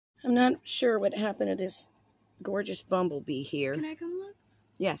I'm not sure what happened to this gorgeous bumblebee here. Can I come look?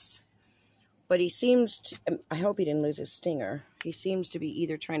 Yes. But he seems to, I hope he didn't lose his stinger. He seems to be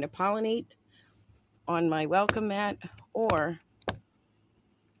either trying to pollinate on my welcome mat or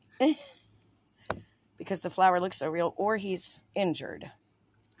because the flower looks so real, or he's injured.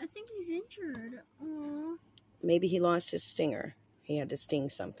 I think he's injured. Aww. Maybe he lost his stinger. He had to sting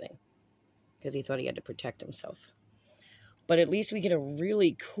something because he thought he had to protect himself. But at least we get a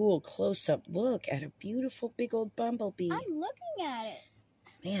really cool close-up look at a beautiful big old bumblebee. I'm looking at it.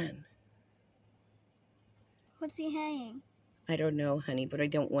 Man. What's he hanging? I don't know, honey, but I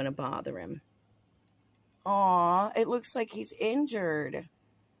don't want to bother him. Aw, it looks like he's injured.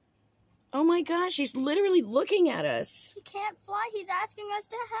 Oh my gosh, he's literally looking at us. He can't fly. He's asking us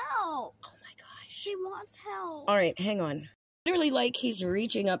to help. Oh my gosh. He wants help. All right, hang on. Literally like he's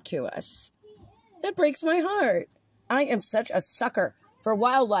reaching up to us. That breaks my heart. I am such a sucker for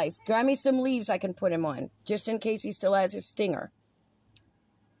wildlife. Grab me some leaves I can put him on, just in case he still has his stinger.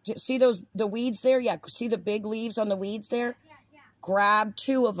 See the weeds there? Yeah, see the big leaves on the weeds there? Yeah. Grab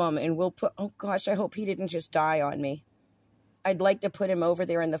 2 of them and we'll put, oh gosh, I hope he didn't just die on me. I'd like to put him over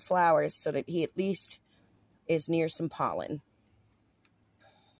there in the flowers so that he at least is near some pollen.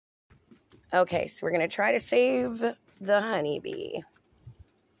 Okay, so we're going to try to save the honeybee.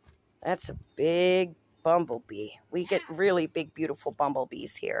 That's a big bumblebee. We get really big, beautiful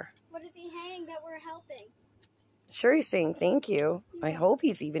bumblebees here. What is he hanging that we're helping? Sure, he's saying thank you. Yeah. I hope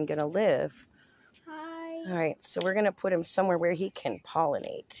he's even going to live. Hi. All right, so we're going to put him somewhere where he can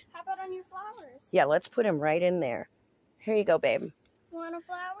pollinate. How about on your flowers? Yeah, let's put him right in there. Here you go, babe. Want a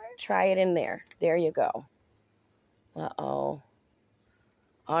flower? Try it in there. There you go. Uh-oh.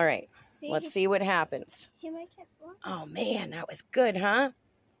 All right, let's see what happens. He might get flying. Oh, man, that was good, huh?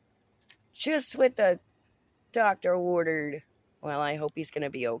 Just what the doctor ordered. Well, I hope he's going to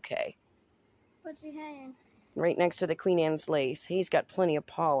be okay. What's he hanging? Right next to the Queen Anne's lace. He's got plenty of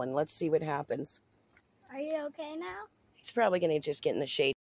pollen. Let's see what happens. Are you okay now? He's probably going to just get in the shade.